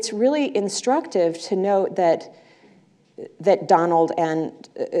 So it's really instructive to note that Donald and,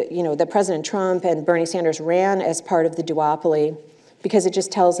 that President Trump and Bernie Sanders ran as part of the duopoly, because it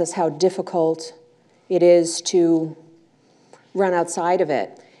just tells us how difficult it is to run outside of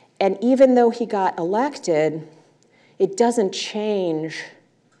it. And even though he got elected, it doesn't change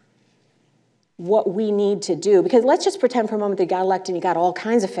what we need to do. Because let's just pretend for a moment that he got elected and he got all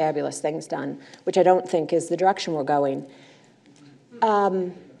kinds of fabulous things done, which I don't think is the direction we're going.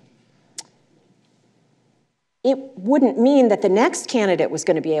 it wouldn't mean that the next candidate was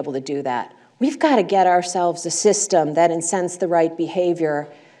going to be able to do that. We've got to get ourselves a system that incents the right behavior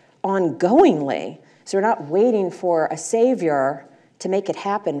ongoingly. So we're not waiting for a savior to make it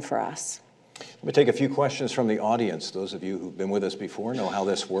happen for us. Let me take a few questions from the audience. Those of you who've been with us before know how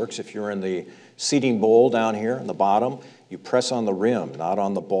this works. If you're in the seating bowl down here in the bottom, you press on the rim, not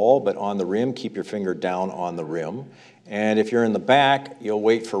on the ball, but on the rim. Keep your finger down on the rim. And if you're in the back, you'll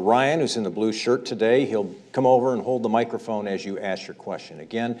wait for Ryan, who's in the blue shirt today. He'll come over and hold the microphone as you ask your question.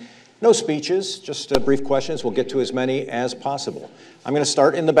 Again, no speeches, just brief questions. We'll get to as many as possible. I'm going to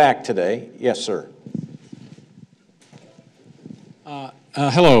start in the back today. Yes, sir.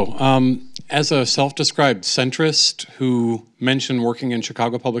 Hello. As a self-described centrist who mentioned working in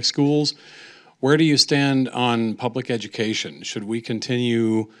Chicago public schools, where do you stand on public education? Should we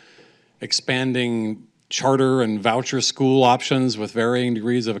continue expanding charter and voucher school options with varying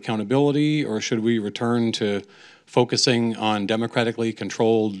degrees of accountability, or should we return to focusing on democratically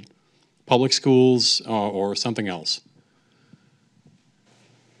controlled public schools or something else?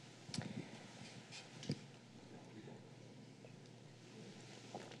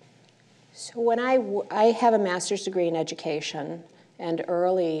 So when I have a master's degree in education, and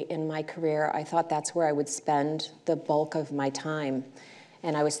early in my career, I thought that's where I would spend the bulk of my time.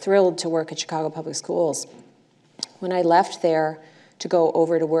 And I was thrilled to work at Chicago Public Schools. When I left there to go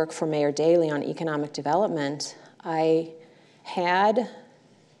over to work for Mayor Daley on economic development, I had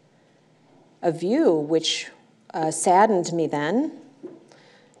a view which saddened me then,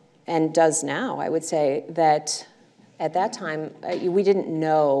 and does now, I would say, that at that time, we didn't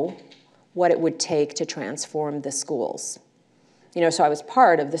know what it would take to transform the schools. So I was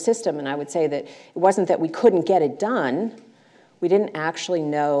part of the system, and I would say that it wasn't that we couldn't get it done, we didn't actually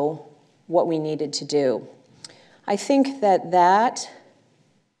know what we needed to do. I think that that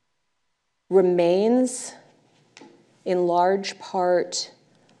remains, in large part,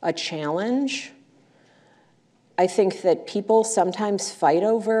 a challenge. I think that people sometimes fight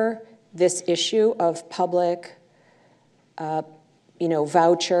over this issue of public,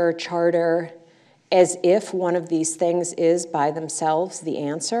 voucher, charter, as if one of these things is by themselves the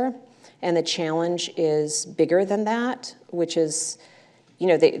answer, and the challenge is bigger than that, which is,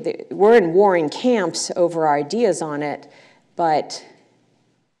 we're in warring camps over our ideas on it, but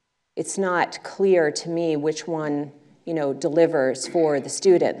it's not clear to me which one, delivers for the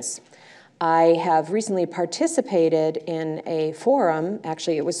students. I have recently participated in a forum,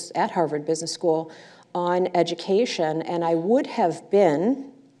 actually it was at Harvard Business School, on education, and I would have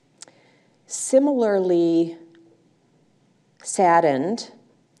been similarly saddened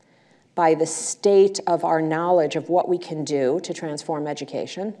by the state of our knowledge of what we can do to transform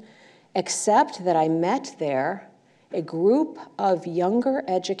education, except that I met there a group of younger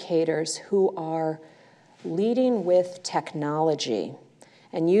educators who are leading with technology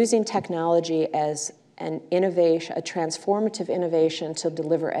and using technology as an innovation, a transformative innovation to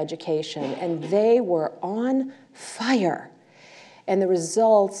deliver education. And they were on fire. And the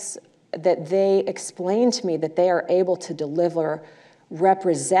results that they explained to me that they are able to deliver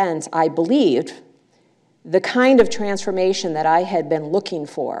represent, I believed, the kind of transformation that I had been looking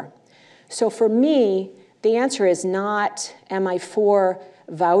for. So for me, the answer is not, am I for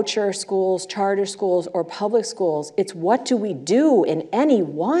voucher schools, charter schools, or public schools? It's what do we do in any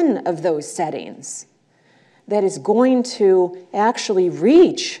one of those settings that is going to actually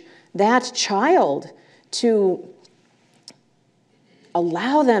reach that child, to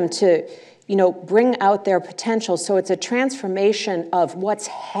allow them to bring out their potential. So it's a transformation of what's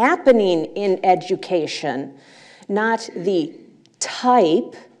happening in education, not the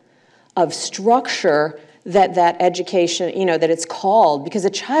type of structure that education, that it's called, because a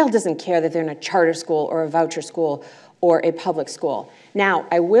child doesn't care that they're in a charter school or a voucher school or a public school. Now,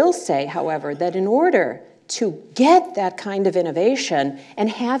 I will say, however, that in order to get that kind of innovation and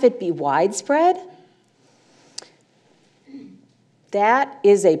have it be widespread, that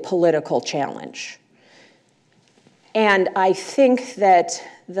is a political challenge. And I think that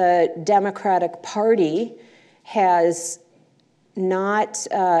the Democratic Party has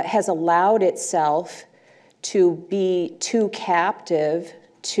allowed itself to be too captive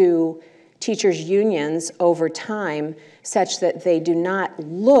to teachers' unions over time, such that they do not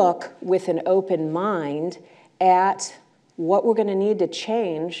look with an open mind at what we're going to need to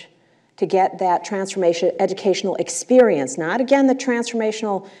change to get that transformation educational experience. Not, again, the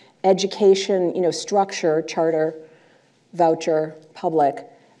transformational education, structure, charter, voucher, public,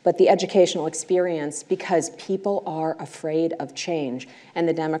 but the educational experience, because people are afraid of change. And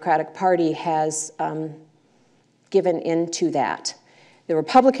the Democratic Party has given into that. The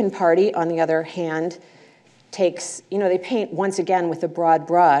Republican Party, on the other hand, takes, they paint once again with a broad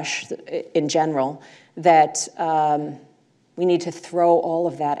brush in general that we need to throw all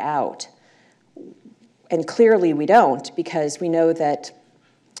of that out. And clearly we don't, because we know that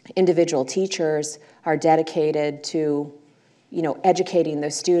individual teachers are dedicated to, educating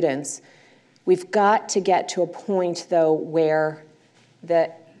those students. We've got to get to a point, though, where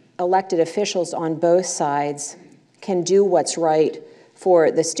the elected officials on both sides can do what's right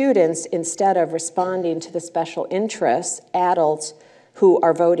for the students instead of responding to the special interests, adults who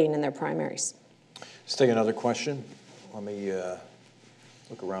are voting in their primaries. Let's take another question. Let me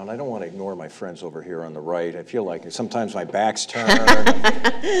look around. I don't want to ignore my friends over here on the right. I feel like sometimes my back's turned.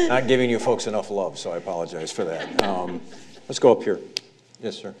 Not giving you folks enough love, so I apologize for that. Let's go up here.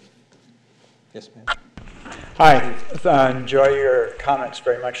 Yes, sir. Yes, ma'am. Hi. Enjoy your comments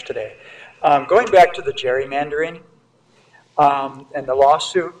very much today. Going back to the gerrymandering and the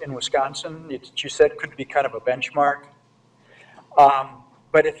lawsuit in Wisconsin, you said could be kind of a benchmark.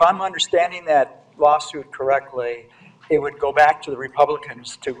 But if I'm understanding that lawsuit correctly, it would go back to the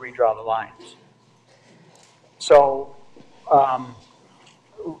Republicans to redraw the lines. So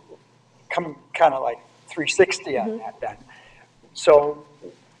coming kind of like 360 on that then. So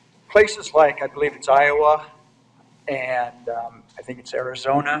places like, I believe it's Iowa, and I think it's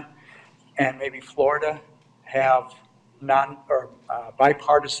Arizona, and maybe Florida have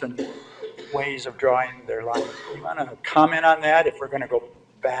bipartisan ways of drawing their lines. You want to comment on that, if we're going to go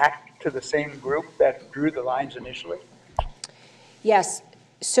back to the same group that drew the lines initially? Yes.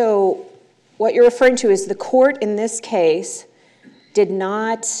 So what you're referring to is the court in this case did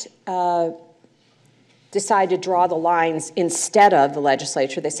not decide to draw the lines instead of the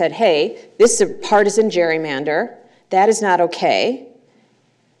legislature. They said, hey, this is a partisan gerrymander. That is not okay.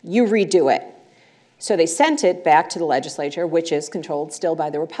 You redo it. So they sent it back to the legislature, which is controlled still by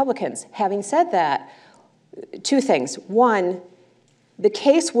the Republicans. Having said that, two things. One, the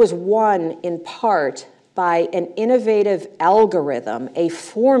case was won in part by an innovative algorithm, a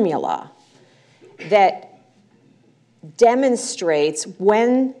formula that demonstrates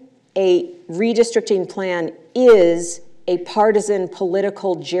when a redistricting plan is a partisan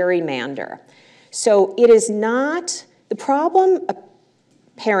political gerrymander. So it is not, the problem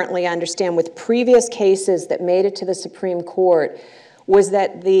apparently, I understand, with previous cases that made it to the Supreme Court was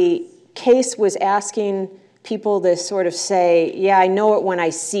that the case was asking people to sort of say, yeah, I know it when I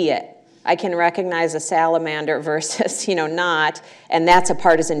see it. I can recognize a salamander versus, not, and that's a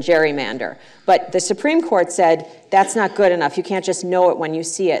partisan gerrymander. But the Supreme Court said that's not good enough. You can't just know it when you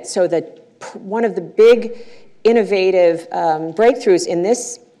see it. So one of the big innovative breakthroughs in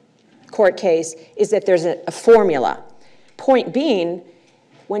this court case is that there's a formula. Point being,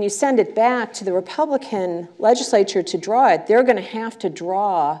 when you send it back to the Republican legislature to draw it, they're going to have to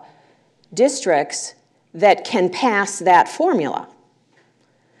draw districts that can pass that formula.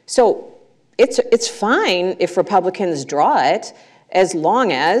 So it's fine if Republicans draw it as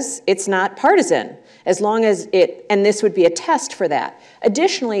long as it's not partisan, as long as and this would be a test for that.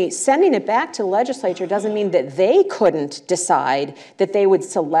 Additionally, sending it back to the legislature doesn't mean that they couldn't decide that they would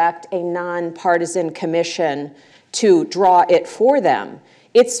select a nonpartisan commission to draw it for them.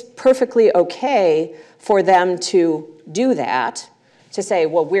 It's perfectly okay for them to do that, to say,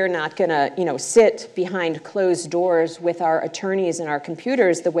 well, we're not going to, sit behind closed doors with our attorneys and our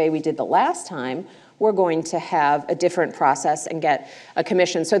computers the way we did the last time. We're going to have a different process and get a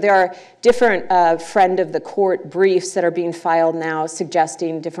commission. So there are different friend of the court briefs that are being filed now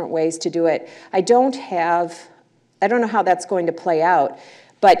suggesting different ways to do it. I don't know how that's going to play out,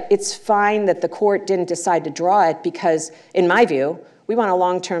 but it's fine that the court didn't decide to draw it because, in my view, we want a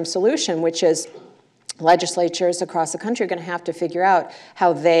long-term solution, which is legislatures across the country are going to have to figure out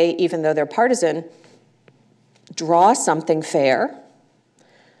how they, even though they're partisan, draw something fair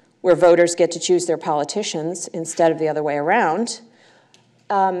where voters get to choose their politicians instead of the other way around.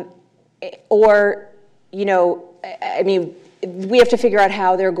 We have to figure out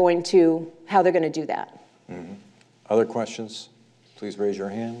how they're going to do that. Mm-hmm. Other questions? Please raise your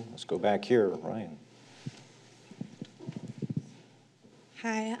hand. Let's go back here. Ryan.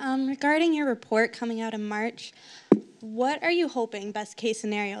 Hi. Regarding your report coming out in March, what are you hoping, best case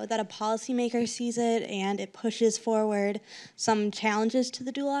scenario, that a policymaker sees it and it pushes forward some challenges to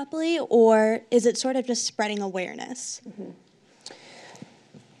the duopoly, or is it sort of just spreading awareness? Mm-hmm.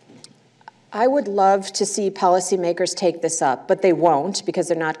 I would love to see policymakers take this up, but they won't because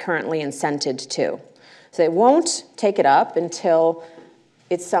they're not currently incented to. So they won't take it up until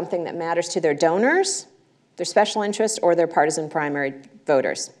it's something that matters to their donors, their special interests, or their partisan primary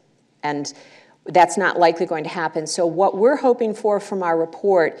voters. And That's not likely going to happen. So what we're hoping for from our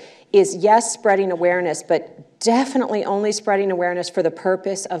report is, yes, spreading awareness, but definitely only spreading awareness for the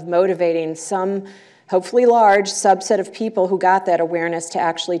purpose of motivating some, hopefully large, subset of people who got that awareness to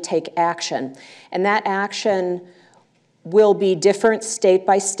actually take action. And that action will be different state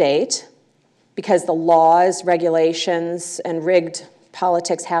by state, because the laws, regulations, and rigged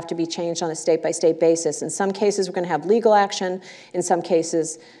politics have to be changed on a state-by-state basis. In some cases, we're going to have legal action. In some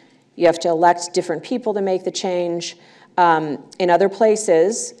cases, you have to elect different people to make the change. In other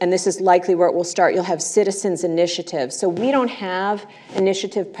places, and this is likely where it will start, you'll have citizens' initiatives. So we don't have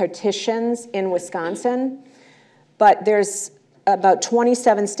initiative petitions in Wisconsin, but there's about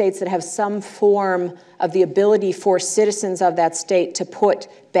 27 states that have some form of the ability for citizens of that state to put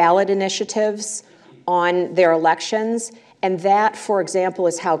ballot initiatives on their elections. And that, for example,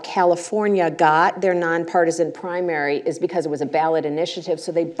 is how California got their nonpartisan primary, is because it was a ballot initiative.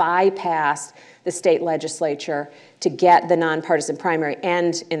 So they bypassed the state legislature to get the nonpartisan primary,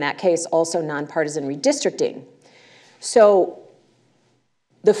 and in that case, also nonpartisan redistricting. So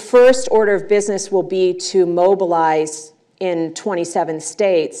the first order of business will be to mobilize in 27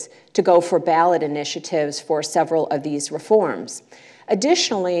 states to go for ballot initiatives for several of these reforms.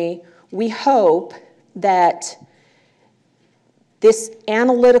 Additionally, we hope that this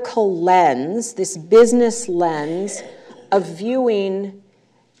analytical lens, this business lens of viewing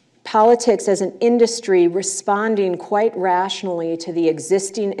politics as an industry responding quite rationally to the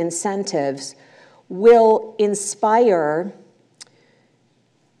existing incentives will inspire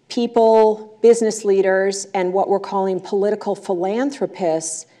people, business leaders, and what we're calling political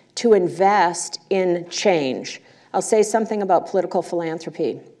philanthropists to invest in change. I'll say something about political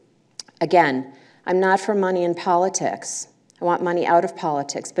philanthropy. Again, I'm not for money in politics. I want money out of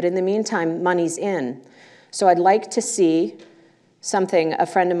politics, but in the meantime, money's in. So I'd like to see something a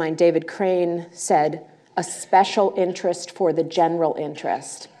friend of mine, David Crane, said, a special interest for the general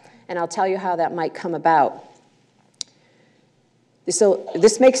interest. And I'll tell you how that might come about.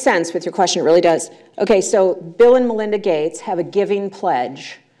 This makes sense with your question, it really does. Okay, so Bill and Melinda Gates have a giving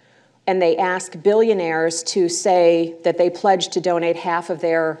pledge, and they ask billionaires to say that they pledge to donate half of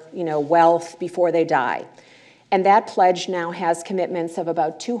their wealth before they die. And that pledge now has commitments of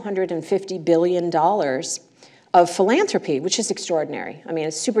about $250 billion of philanthropy, which is extraordinary. I mean,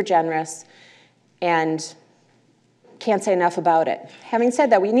 it's super generous, and can't say enough about it. Having said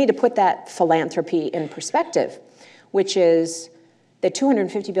that, we need to put that philanthropy in perspective, which is that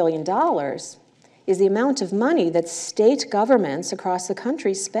 $250 billion is the amount of money that state governments across the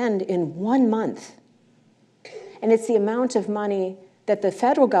country spend in 1 month. And it's the amount of money that the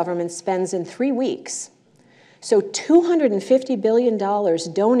federal government spends in 3 weeks. So $250 billion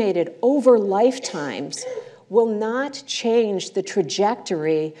donated over lifetimes will not change the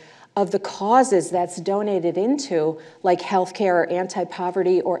trajectory of the causes that's donated into, like healthcare or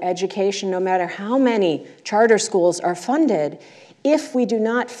anti-poverty or education, no matter how many charter schools are funded, if we do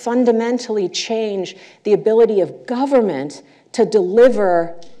not fundamentally change the ability of government to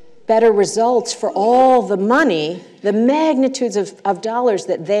deliver better results for all the money, the magnitudes of dollars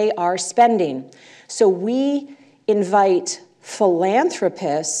that they are spending. So we invite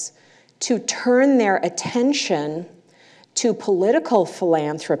philanthropists to turn their attention to political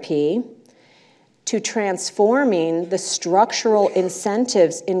philanthropy, to transforming the structural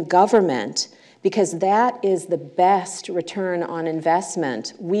incentives in government, because that is the best return on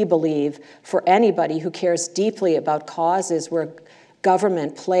investment, we believe, for anybody who cares deeply about causes where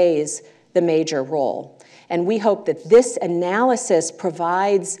government plays the major role. And we hope that this analysis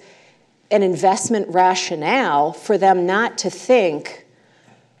provides an investment rationale for them not to think,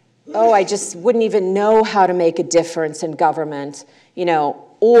 oh, I just wouldn't even know how to make a difference in government,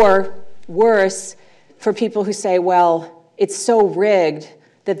 or worse, for people who say, well, it's so rigged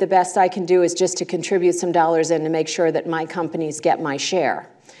that the best I can do is just to contribute some dollars in to make sure that my companies get my share.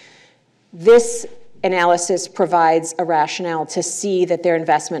 This analysis provides a rationale to see that their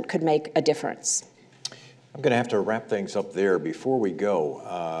investment could make a difference. I'm going to have to wrap things up there. Before we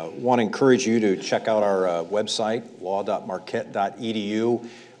go, want to encourage you to check out our website, law.marquette.edu.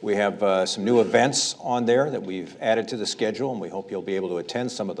 We have some new events on there that we've added to the schedule, and we hope you'll be able to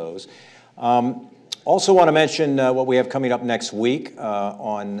attend some of those. Also want to mention what we have coming up next week.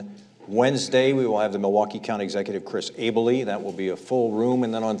 On Wednesday, we will have the Milwaukee County Executive Chris Abele. That will be a full room.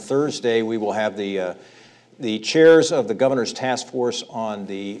 And then on Thursday, we will have the chairs of the governor's task force on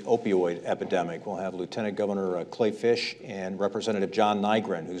the opioid epidemic. We'll have Lieutenant Governor Clay Fish and Representative John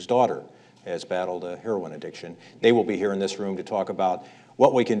Nygren, whose daughter has battled a heroin addiction. They will be here in this room to talk about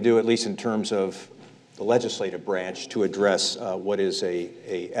what we can do, at least in terms of the legislative branch, to address what is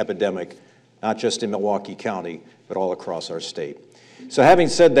a epidemic not just in Milwaukee County, but all across our state. So having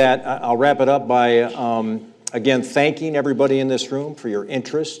said that, I'll wrap it up by, again, thanking everybody in this room for your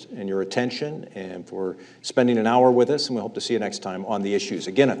interest and your attention and for spending an hour with us, and we hope to see you next time on The Issues.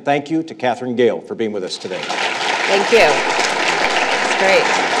 Again, a thank you to Katherine Gehl for being with us today. Thank you. It's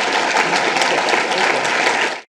great.